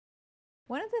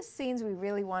One of the scenes we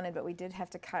really wanted, but we did have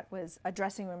to cut, was a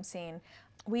dressing room scene.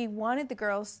 We wanted the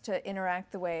girls to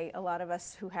interact the way a lot of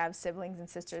us who have siblings and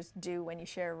sisters do when you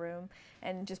share a room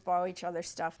and just borrow each other's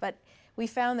stuff. But we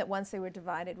found that once they were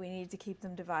divided, we needed to keep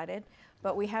them divided.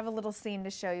 But we have a little scene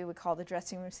to show you we call the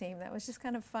dressing room scene. That was just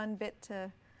kind of a fun bit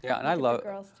to and I love the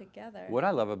girls together. What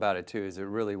I love about it too is it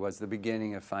really was the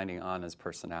beginning of finding Anna's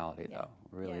personality, though.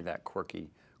 Really that quirky,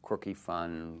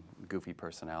 fun, goofy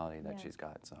personality that she's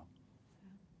got. So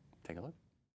take a look.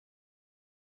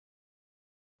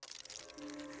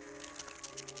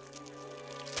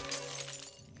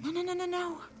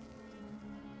 No.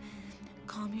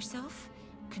 Calm yourself.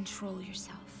 Control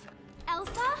yourself.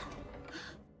 Elsa?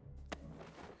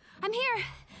 I'm here.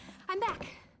 I'm back.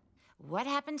 What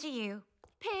happened to you?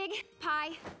 Pig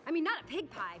pie. I mean, not a pig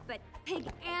pie, but pig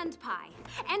and pie.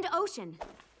 And ocean.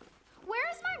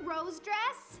 Where's my rose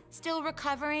dress? Still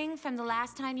recovering from the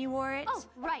last time you wore it? Oh,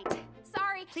 right.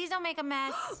 Sorry. Please don't make a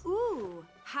mess. Ooh,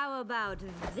 how about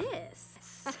this?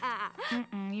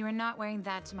 You are not wearing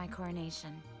that to my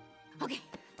coronation. Okay.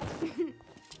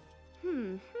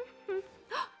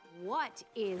 What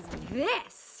is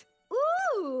this?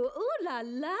 Ooh la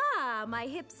la. My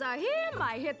hips are here,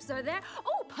 my hips are there.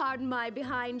 Oh, pardon my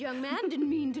behind, young man. Didn't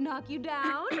mean to knock you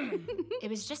down. It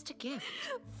was just a gift.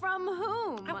 From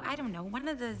whom? Oh, I don't know, one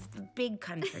of those big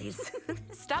countries.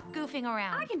 Stop goofing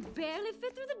around. I can barely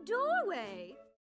fit through the doorway.